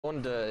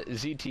Going to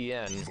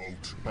ZTN,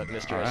 but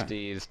Mr. Right.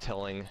 SD is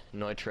telling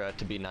Neutra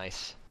to be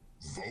nice.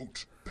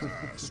 Vote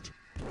passed.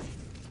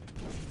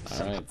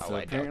 Alright, so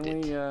I doubt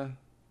apparently, it.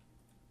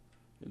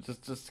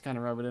 just to kind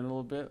of rub it in a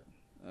little bit,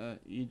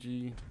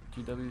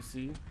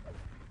 GWC.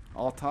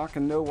 All talk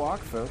and no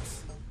walk,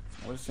 folks.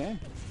 What a shame.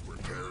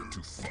 Prepare to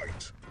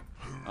fight.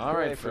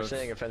 Alright, Hooray for folks.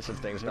 saying offensive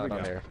things Here we not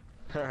on go. there.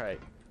 Alright,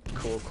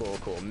 cool.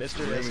 Mr.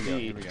 Here we go, SD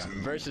here we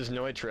go. versus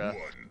Neutra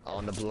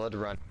on the Blood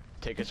Run.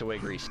 Take us away,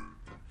 Grease.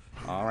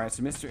 Alright,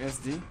 so Mr.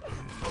 SD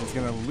is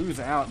going to lose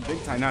out big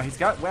time. Now, he's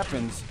got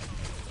weapons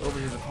over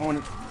his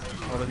opponent,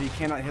 although he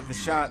cannot hit the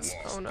shots.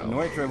 Oh, no.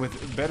 Neutra,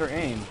 with better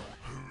aim,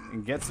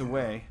 gets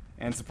away.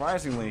 And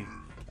surprisingly,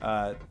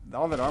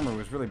 all that armor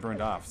was really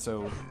burned off.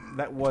 So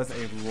that was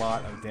a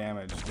lot of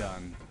damage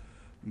done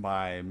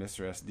by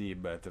Mr. SD.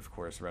 But, of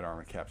course, red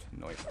armor kept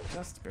Noit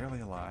just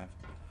barely alive.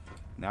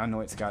 Now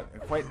Noit's got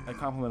quite a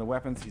complement of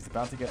weapons. He's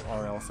about to get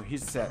RL, so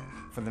he's set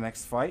for the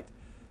next fight.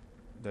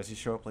 Does he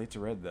show up late to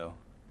red, though?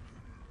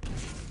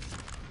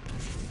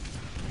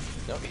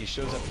 Nope, he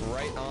shows up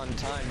right on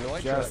time.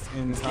 Neutra Just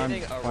in time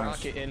getting to a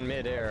punish. rocket in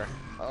midair.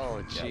 Oh,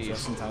 Yeah, jeez.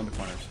 just in time to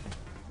punish.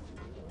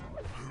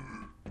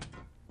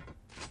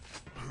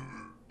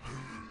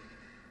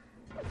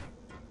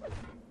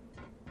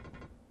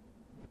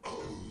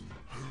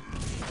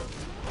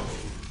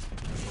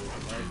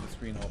 Why is the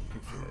screen all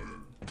pixelated?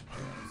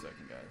 Hang on a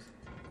second, guys.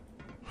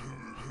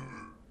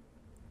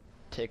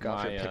 Take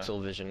off My, your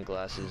pixel vision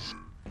glasses.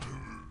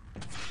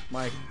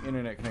 My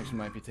internet connection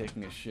might be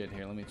taking a shit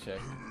here. Let me check.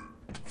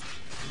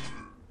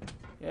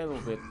 Yeah, a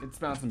little bit. It's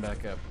bouncing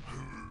back up.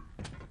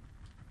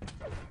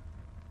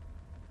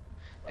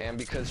 And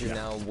because you're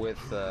now with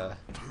the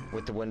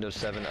Windows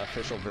 7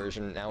 official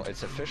version, now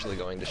it's officially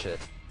going to shit.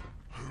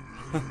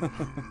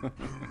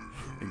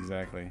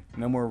 Exactly.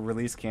 No more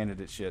release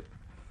candidate shit.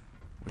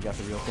 We got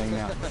the real thing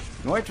now.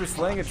 Neutra's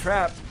slaying a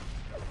trap,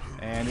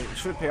 and it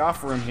should pay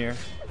off for him here.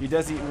 He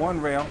does eat one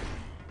rail.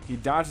 He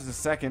dodges a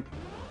second.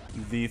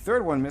 The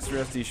third one, Mr.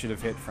 SD should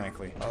have hit,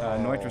 frankly.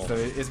 Neutra, though,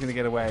 is going to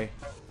get away.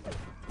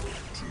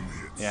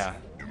 Yeah.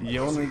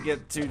 You only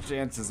get two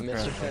chances,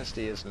 Mr. apparently.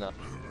 Pesty is not.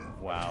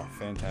 Wow,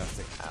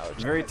 fantastic.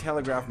 Ouch. Very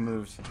telegraphed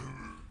moves.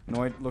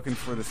 Noit looking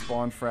for the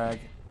spawn frag.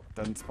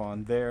 Doesn't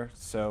spawn there,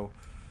 so,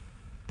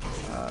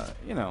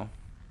 you know,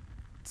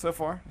 so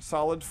far,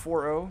 solid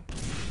 4-0.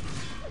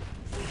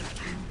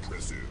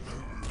 Impressive.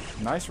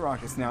 Nice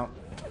rockets. Now,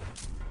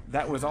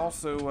 that was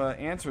also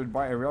answered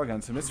by a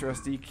railgun, so Mr.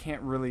 SD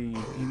can't really,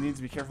 he needs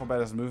to be careful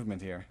about his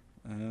movement here.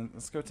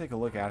 Let's go take a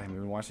look at him.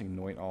 We've been watching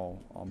Noit all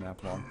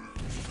map long.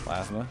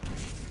 Plasma.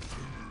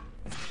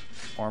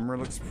 Armor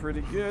looks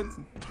pretty good.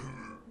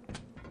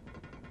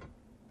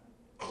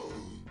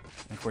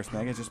 And of course,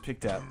 Mega just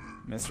picked up.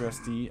 Mr.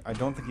 SD, I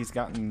don't think he's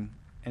gotten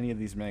any of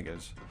these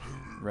Megas.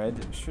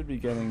 Red should be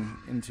getting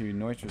into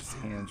Neutra's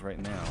hands right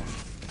now.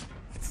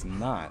 It's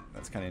not.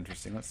 That's kind of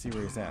interesting. Let's see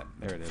where he's at.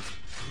 There it is.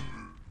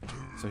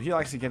 So he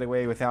likes to get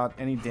away without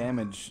any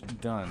damage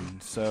done.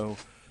 So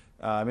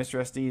Mr.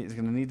 SD is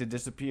going to need to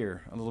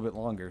disappear a little bit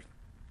longer.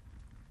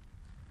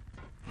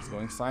 He's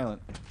going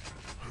silent.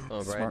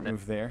 Oh, Smart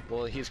move there.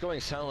 Well, he's going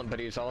silent, but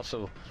he's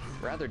also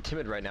rather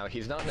timid right now.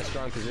 He's not in a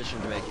strong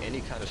position to make any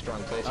kind of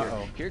strong plays here.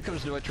 Here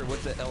comes Neutra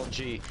with the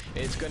LG.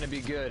 It's going to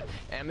be good.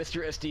 And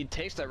Mr. SD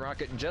takes that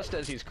rocket just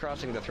as he's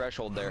crossing the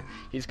threshold there.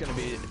 He's going to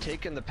be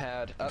taking the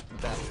pad up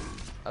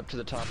to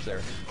the top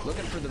there,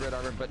 looking for the red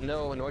armor, but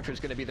no, Neutra's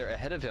going to be there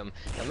ahead of him.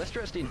 And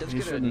Mr. SD does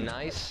get a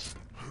nice...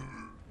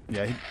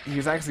 Yeah, he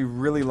was actually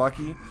really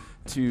lucky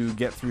to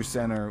get through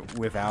center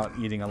without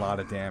eating a lot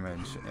of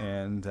damage.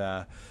 And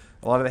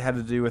a lot of it had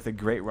to do with a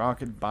great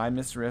rocket by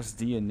Mr.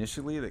 SD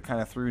initially that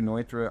kind of threw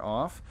Neutra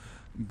off.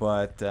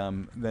 But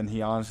then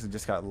he honestly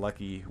just got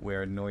lucky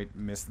where Noit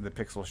missed the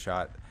pixel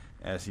shot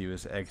as he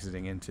was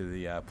exiting into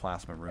the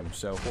plasma room.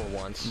 So For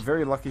once.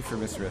 very lucky for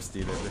Mr.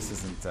 SD that this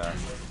isn't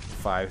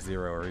 5-0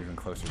 or even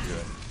closer to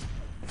it.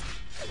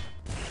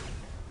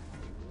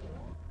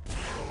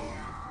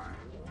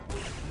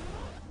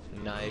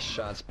 Nice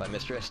shots by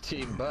Mr.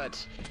 SD,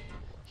 but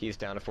he's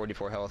down to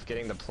 44 health.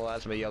 Getting the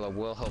plasma yellow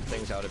will help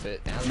things out a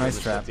bit. As Nice will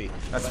the trap. 60.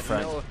 That's a But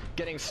frag. no,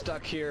 getting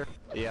stuck here.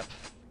 Yep.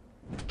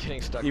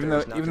 Getting stuck Even there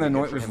though- is not even gonna be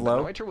though good Noit for was him,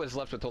 low- but Neutra was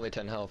left with only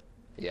 10 health.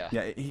 Yeah.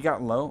 Yeah, he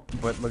got low,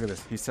 but look at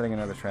this. He's setting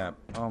another trap.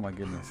 Oh my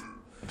goodness.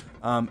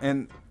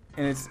 And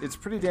it's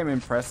pretty damn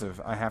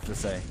impressive, I have to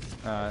say.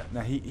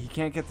 Now he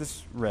can't get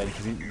this red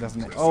because he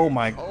doesn't. Oh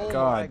my Oh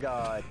god. my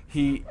god.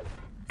 He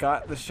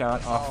got the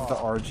shot off of the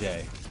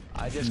RJ.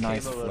 I just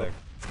Nice came a little...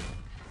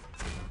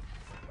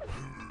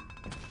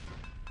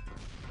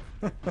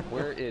 flick.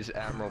 Where is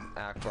Admiral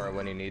Akbar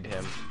when you need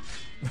him?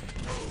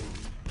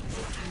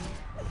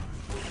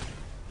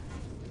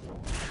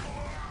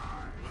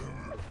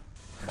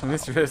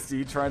 Mr.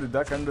 SD trying to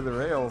duck under the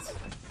rails.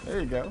 There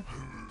you go.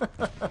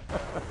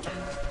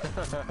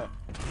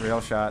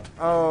 Rail shot.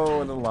 Oh,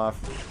 a little off.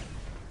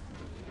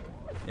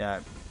 Yeah,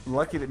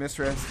 lucky that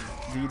Mr.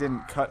 SD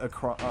didn't cut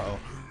across. Uh-oh.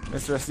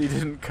 Mr. SD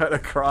didn't cut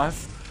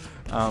across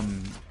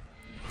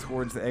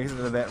towards the exit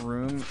of that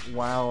room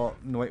while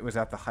Noit was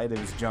at the height of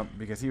his jump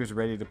because he was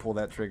ready to pull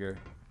that trigger.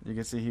 You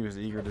can see he was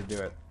eager to do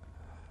it.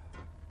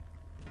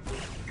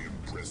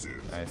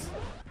 Impressive. Nice.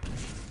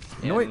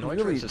 And Noit Noitro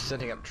really... is just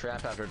setting up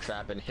trap after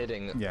trap and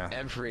hitting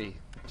every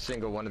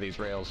single one of these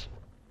rails.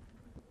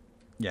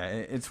 Yeah,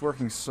 it's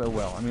working so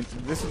well. I mean,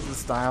 this is the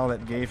style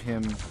that gave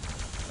him,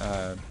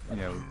 you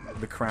know,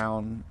 the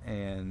crown,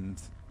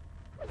 and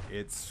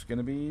it's going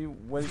to be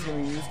what he's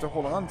going to use to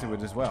hold on to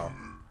it as well.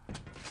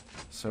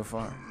 So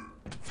far.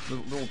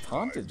 Little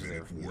tauntage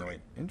there from Noit.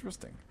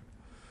 Interesting.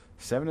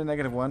 7 to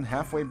 -1,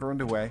 halfway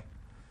burned away.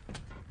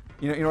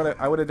 You know what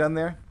I would have done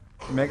there?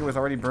 Mega was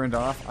already burned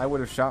off. I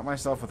would have shot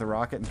myself with a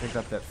rocket and picked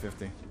up that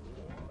 50.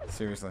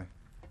 Seriously.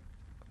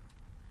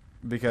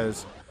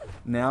 Because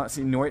now,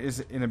 see, Noit is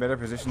in a better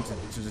position to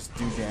just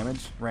do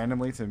damage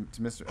randomly to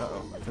Mr.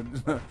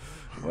 Uh-oh.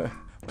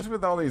 What's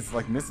with all these,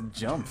 like, missed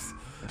jumps?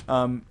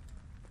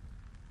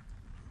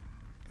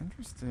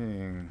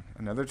 Interesting.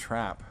 Another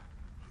trap.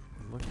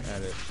 Look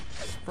at it.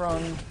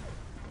 Sprung.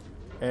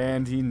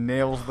 And he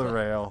nails the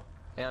rail.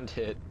 And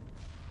hit.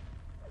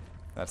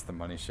 That's the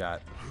money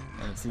shot.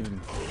 And it's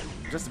even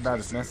just about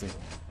as messy.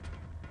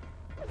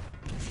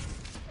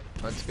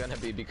 It's gonna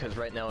be because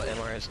right now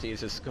MRSD is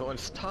just going,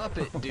 stop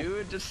it,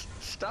 dude, just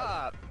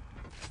stop.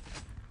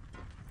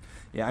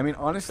 Yeah, I mean,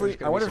 honestly,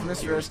 I wonder if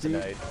Mr. SD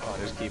on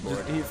his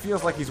keyboard. he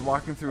feels like he's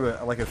walking through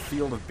like a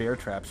field of bear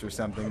traps or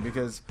something,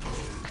 because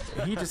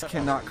he just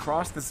cannot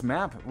cross this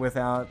map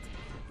without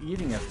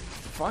eating a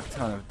fuck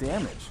ton of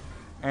damage.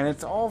 And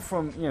it's all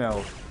from, you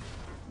know,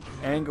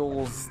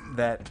 angles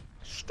that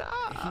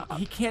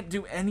he can't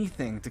do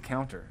anything to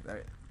counter.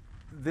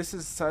 This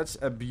is such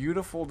a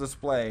beautiful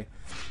display,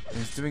 and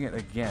he's doing it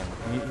again.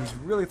 He's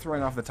really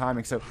throwing off the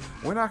timing, so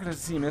we're not going to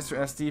see Mr.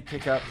 SD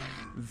pick up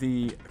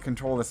the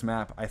control of this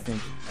map, I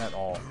think, at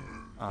all.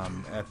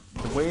 At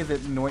the way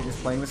that Noit is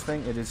playing this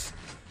thing, it is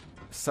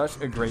such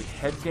a great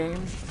head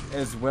game,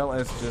 as well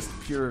as just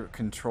pure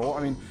control.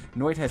 I mean,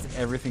 Noit has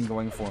everything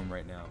going for him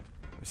right now.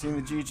 We're seeing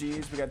the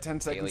GGs. We got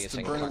 10 seconds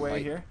to burn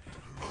away here.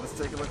 Let's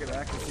take a look at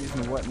accuracies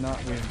and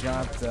whatnot. We've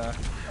got, if I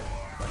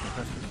can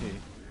press the key.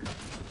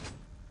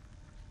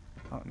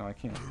 Oh, no, I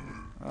can't.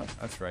 Oh,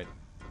 that's right.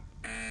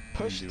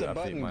 Push the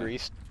button,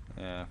 Grease.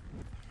 Yeah.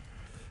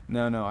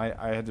 No,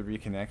 I had to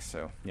reconnect,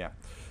 so, yeah.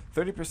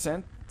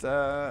 30%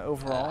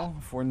 overall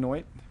for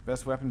Noit.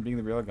 Best weapon being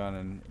the railgun,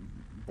 and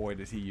boy,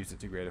 did he use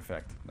it to great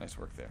effect. Nice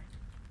work there.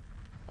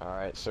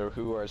 Alright, so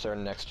who is our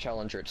next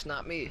challenger? It's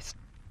not me.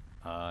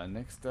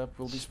 Next up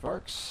will be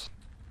Sparks.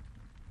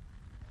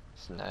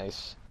 It's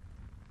nice.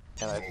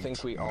 And I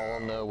think we all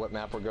know what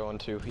map we're going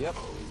to. Yep.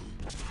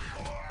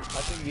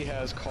 I think he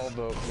has call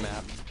vote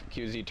map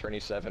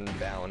QZ27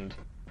 bound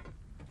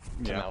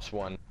to mouse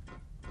 1.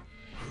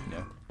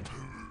 Yeah.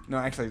 No,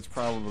 actually, it's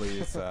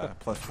probably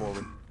plus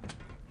forward.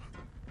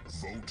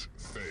 Vote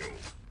failed.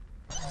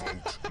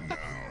 Vote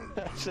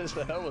now. Says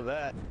the hell with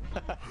that.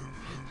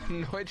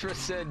 Noitra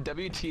said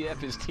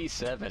WTF is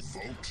T7.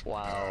 Vote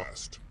wow.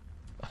 passed.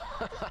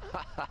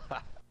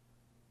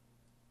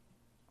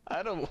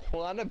 I don't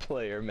want to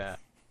play your map.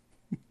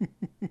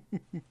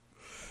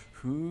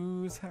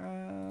 Whose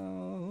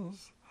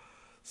house?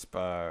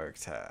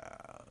 Sparks'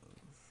 house.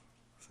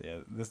 So yeah,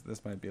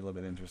 this might be a little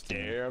bit interesting.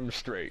 Damn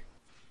straight.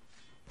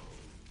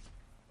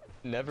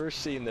 Never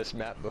seen this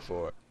map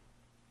before.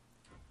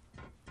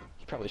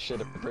 You probably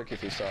shit up the brick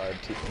if you saw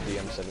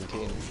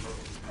DM17.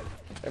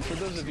 And for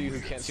those of you who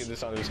can't see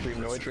this on the stream,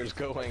 Noitra is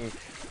going,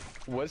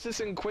 was this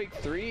in Quake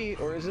 3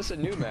 or is this a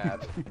new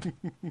map?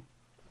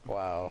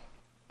 Wow.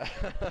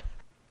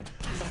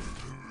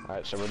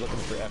 Alright, so we're looking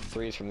for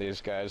F3s from these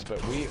guys,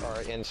 but we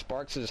are in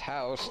Sparks'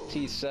 house,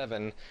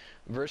 T7,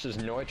 versus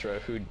Noitra,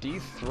 who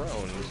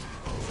dethroned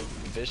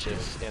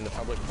Vicious in the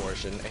public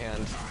portion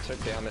and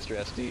took down Mr.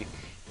 SD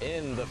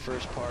in the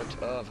first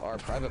part of our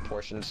private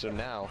portion. So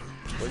now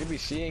we're going to be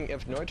seeing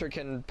if Noitra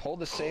can pull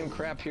the same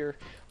crap here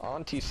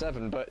on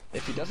T7, but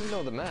if he doesn't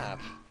know the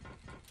map,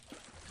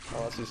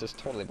 well, this is just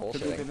totally bullshitting.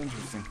 Could be a bit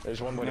interesting.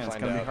 There's one way to find out.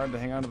 It's going to be hard to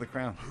hang on to the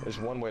crown. There's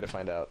one way to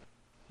find out.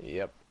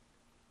 Yep.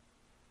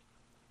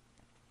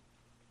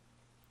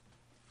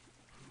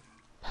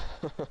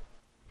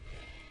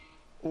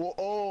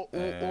 Boo.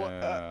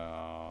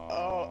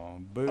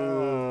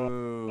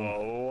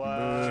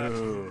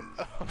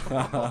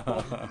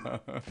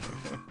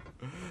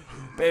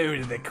 Boo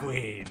to the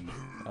queen.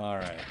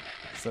 Alright.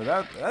 So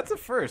that's a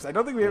first. I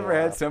don't think we ever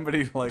had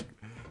somebody like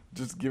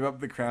just give up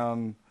the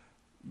crown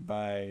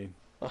by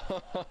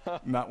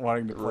not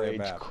wanting to play a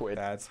map. Quit.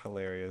 That's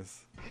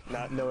hilarious.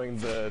 Not knowing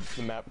the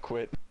map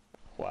quit.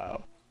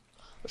 Wow.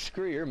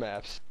 Screw your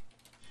maps.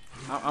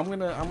 I'm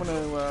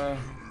gonna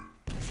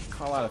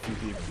call out a few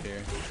people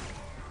here.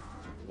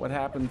 What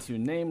happened to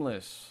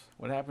Nameless?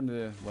 What happened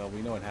to, well,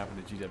 we know what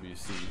happened to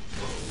GWC.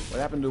 What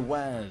happened to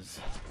Waz?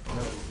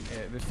 No,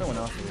 there's someone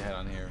else that we had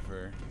on here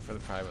for the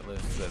private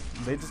list that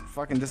they just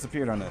fucking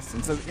disappeared on us.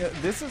 And so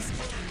this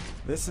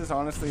is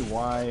honestly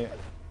why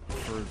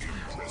for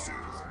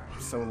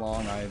so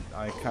long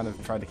I kind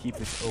of tried to keep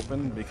this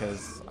open,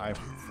 because I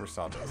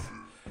foresaw this.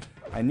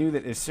 I knew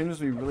that as soon as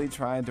we really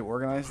tried to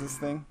organize this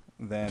thing,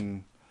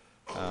 then